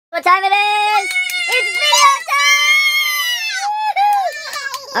What time it is? It's video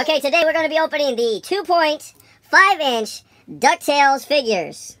time! Okay, today we're going to be opening the 2.5-inch DuckTales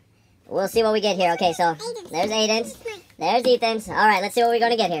figures. We'll see what we get here. Okay, so there's A.D.E.N's. There's Ethan's. Alright, let's see what we're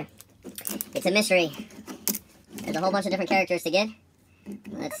going to get here. It's a mystery. There's a whole bunch of different characters to get.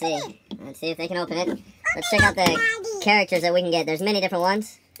 Let's see. Let's see if they can open it. Let's check out the characters that we can get. There's many different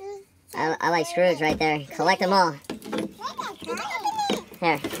ones. I like Scrooge right there. Collect them all.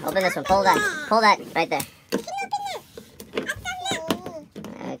 Here, open this one. Pull that. Pull that right there.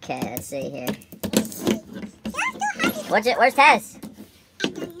 Okay, let's see here. Where's Taz? I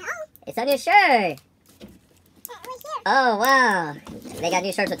don't know. It's on your shirt. Oh, wow. They got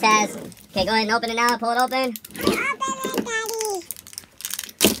new shirts with Taz. Okay, go ahead and open it now. Pull it open. Open it, Daddy.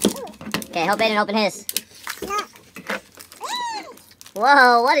 Okay, help Aiden open his. Look.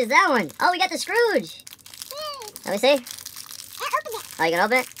 Whoa, what is that one? Oh, we got the Scrooge. Let me see. Open it. Oh, you gonna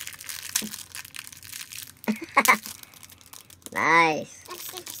open it? Nice.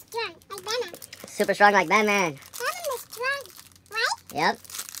 That's super strong, like Batman. Super strong like Batman. Batman is strong, right? Yep,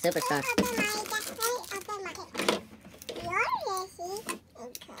 super strong. Open my, open my. Yours is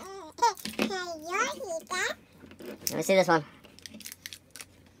okay. Yours is that. Let me see this one.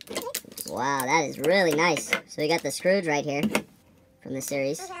 Wow, that is really nice. So we got the Scrooge right here from the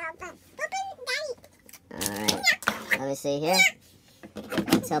series. Open, Daddy. Alright, let me see here.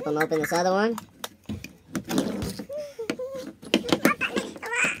 Let's help him open this other one.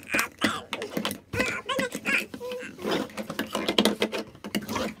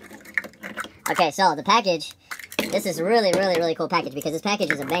 Okay, so the package, this is really cool package because this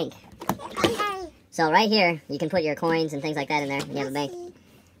package is a bank. So right here, you can put your coins and things like that in there. You have a bank.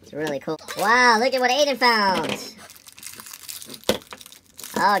 It's really cool. Wow, look at what A.D.E.N found.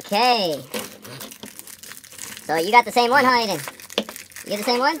 Okay. So you got the same one, huh, A.D.E.N? You get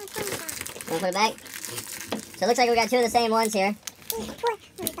the same one? Want to put it back? So it looks like we got two of the same ones here.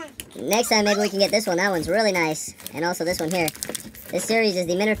 Next time, maybe we can get this one. That one's really nice. And also this one here. This series is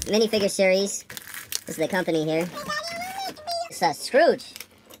the minifigure series. This is the company here. It's Scrooge.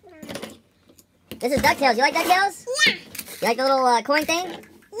 This is DuckTales. You like DuckTales? Yeah. You like the little coin thing? Yeah,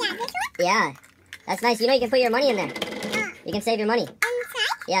 this one? Yeah. That's nice. You know you can put your money in there. You can save your money.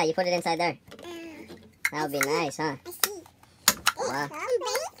 Inside? Yeah, you put it inside there. That would be nice, huh? I see. Wow.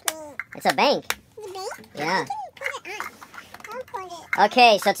 It's a bank. It's a bank? The bank? Yeah. Put it on. Don't put it.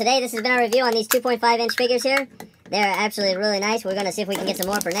 Okay, so today this has been our review on these 2.5-inch figures here. They're actually really nice. We're going to see if we can get some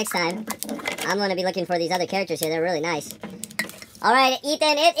more for next time. I'm going to be looking for these other characters here. They're really nice. Alright,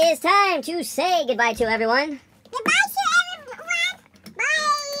 Ethan, it is time to say goodbye to everyone. Goodbye to everyone. Bye.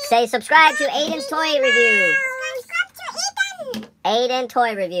 Say subscribe to A.D.E.N's Toy Review. Subscribe to A.D.E.N. A.D.E.N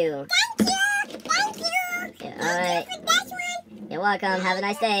Toy Review. Thank you. Thank you. Alright. Thank you for this one. You're welcome. Have a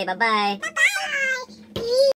nice day. Bye-bye. Bye-bye.